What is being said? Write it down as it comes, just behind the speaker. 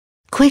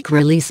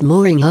Quick-release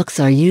mooring hooks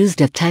are used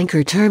at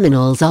tanker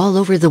terminals all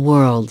over the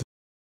world.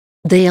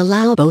 They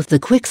allow both the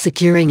quick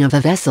securing of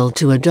a vessel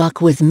to a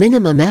dock with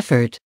minimum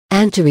effort,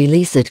 and to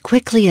release it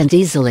quickly and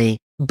easily,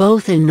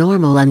 both in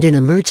normal and in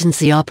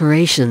emergency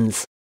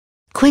operations.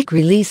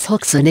 Quick-release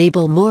hooks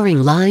enable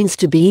mooring lines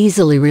to be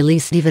easily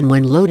released even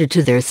when loaded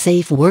to their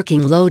safe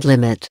working load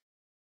limit.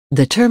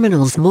 The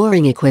terminal's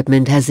mooring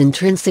equipment has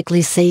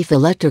intrinsically safe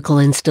electrical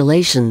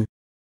installation.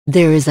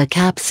 There is a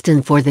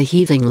capstan for the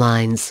heaving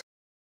lines.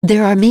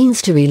 There are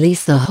means to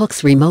release the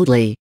hooks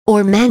remotely,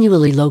 or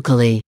manually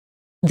locally.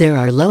 There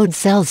are load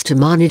cells to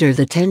monitor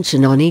the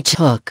tension on each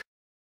hook.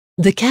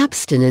 The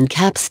capstan and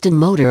capstan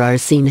motor are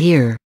seen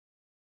here.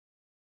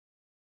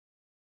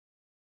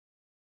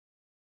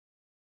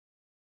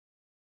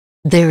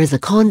 There is a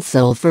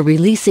console for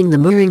releasing the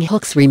mooring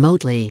hooks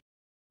remotely.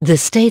 The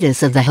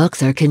status of the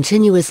hooks are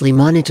continuously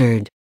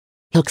monitored.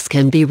 Hooks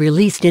can be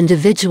released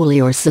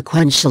individually or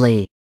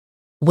sequentially.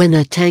 When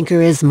a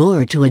tanker is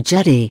moored to a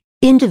jetty,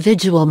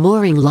 individual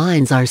mooring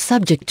lines are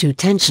subject to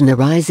tension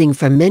arising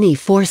from many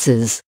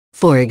forces,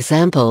 for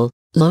example,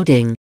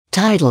 loading,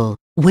 tidal,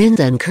 wind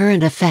and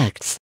current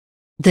effects.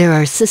 There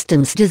are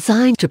systems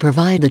designed to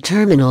provide the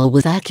terminal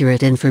with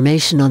accurate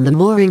information on the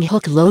mooring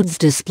hook loads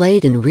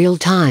displayed in real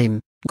time,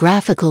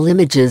 graphical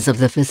images of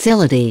the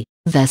facility,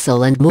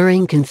 vessel and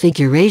mooring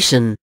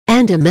configuration,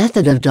 and a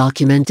method of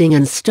documenting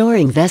and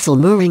storing vessel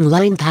mooring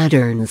line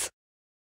patterns.